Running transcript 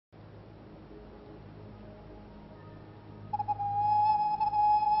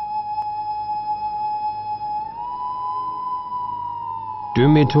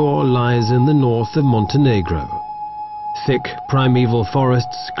Dumitor lies in the north of Montenegro. Thick primeval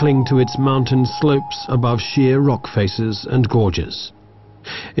forests cling to its mountain slopes above sheer rock faces and gorges.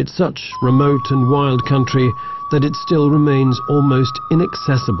 It's such remote and wild country that it still remains almost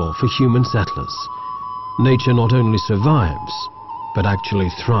inaccessible for human settlers. Nature not only survives, but actually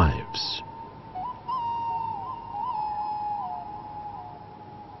thrives.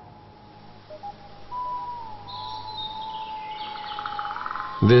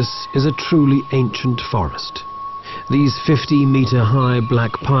 This is a truly ancient forest. These 50-meter-high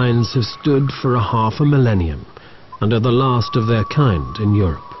black pines have stood for half a millennium and are the last of their kind in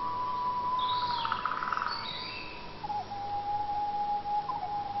Europe.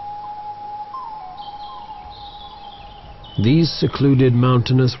 These secluded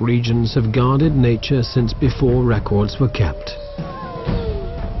mountainous regions have guarded nature since before records were kept.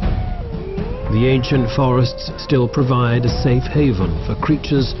 The ancient forests still provide a safe haven for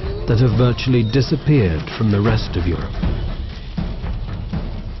creatures that have virtually disappeared from the rest of Europe.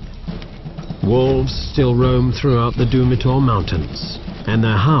 Wolves still roam throughout the Dumitor Mountains, and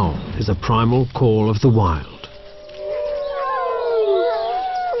their howl is a primal call of the wild.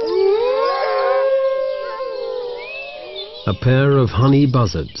 A pair of honey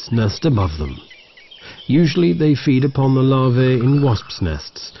buzzards nest above them. Usually they feed upon the larvae in wasps'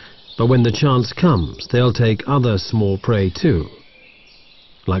 nests, but when the chance comes, they'll take other small prey too,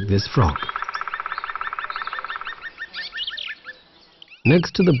 like this frog.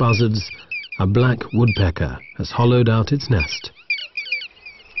 Next to the buzzards, a black woodpecker has hollowed out its nest.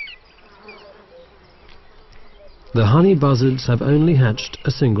 The honey buzzards have only hatched a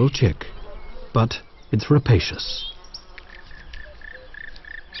single chick, but it's rapacious.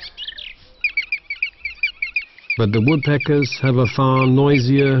 But the woodpeckers have a far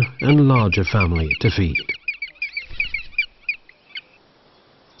noisier and larger family to feed.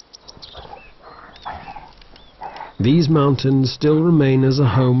 These mountains still remain as a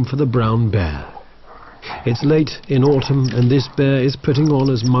home for the brown bear. It's late in autumn and this bear is putting on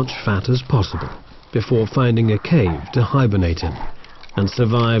as much fat as possible before finding a cave to hibernate in and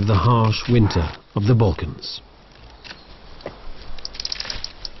survive the harsh winter of the Balkans.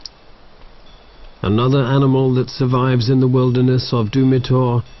 Another animal that survives in the wilderness of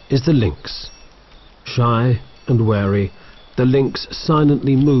Dumitor is the lynx. Shy and wary, the lynx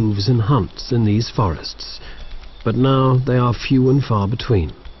silently moves and hunts in these forests, but now they are few and far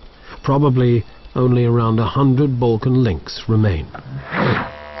between. Probably only around 100 Balkan lynx remain.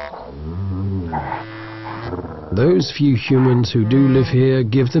 Those few humans who do live here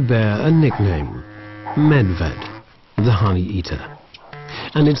give the bear a nickname, Medved, the honey eater.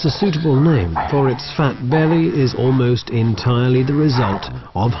 And it's a suitable name, for its fat belly is almost entirely the result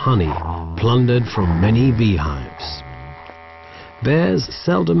of honey plundered from many beehives. Bears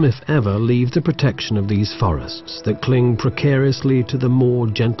seldom, if ever, leave the protection of these forests that cling precariously to the more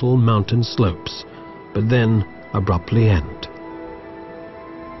gentle mountain slopes, but then abruptly end.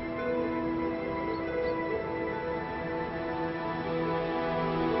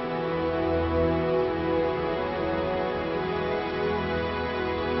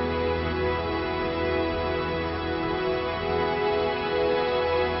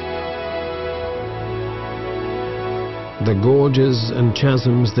 The gorges and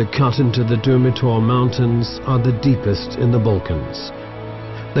chasms that cut into the Dumitor Mountains are the deepest in the Balkans.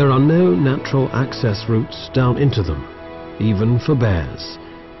 There are no natural access routes down into them, even for bears.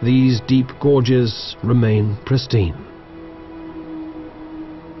 These deep gorges remain pristine.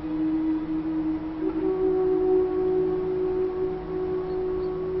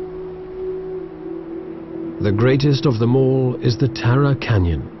 The greatest of them all is the Tara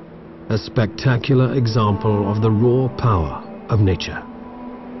Canyon, a spectacular example of the raw power of nature.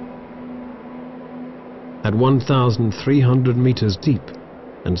 At 1,300 meters deep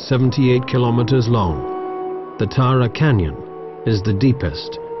and 78 kilometers long, the Tara Canyon is the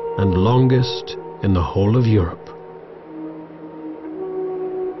deepest and longest in the whole of Europe.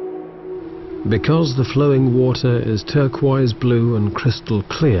 Because the flowing water is turquoise blue and crystal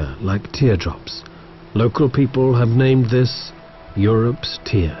clear like teardrops, local people have named this Europe's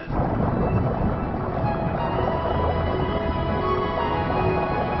Tear.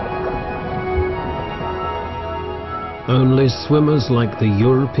 Only swimmers like the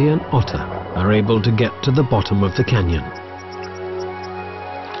European otter are able to get to the bottom of the canyon.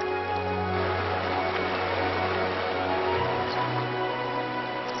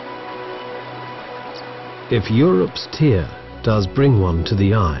 If Europe's Tear does bring one to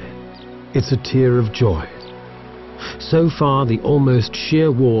the eye, it's a tear of joy. So far, the almost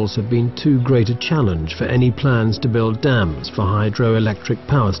sheer walls have been too great a challenge for any plans to build dams for hydroelectric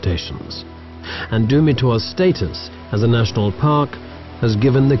power stations, and Dumitor's status as a national park has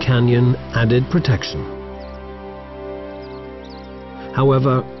given the canyon added protection.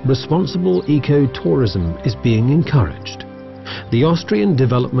 However, responsible eco-tourism is being encouraged. The Austrian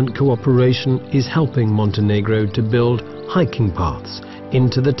Development Cooperation is helping Montenegro to build hiking paths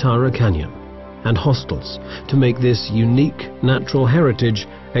into the Tara Canyon and hostels to make this unique natural heritage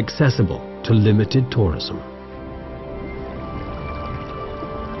accessible to limited tourism.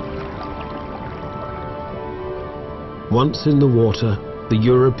 Once in the water, the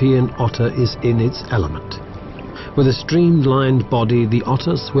European otter is in its element. With a streamlined body, the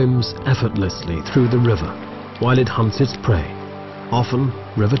otter swims effortlessly through the river while it hunts its prey, often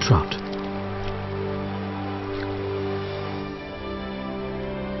river trout.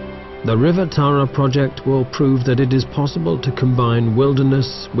 The River Tara project will prove that it is possible to combine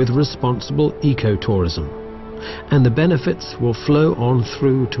wilderness with responsible ecotourism, and the benefits will flow on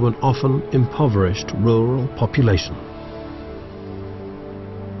through to an often impoverished rural population.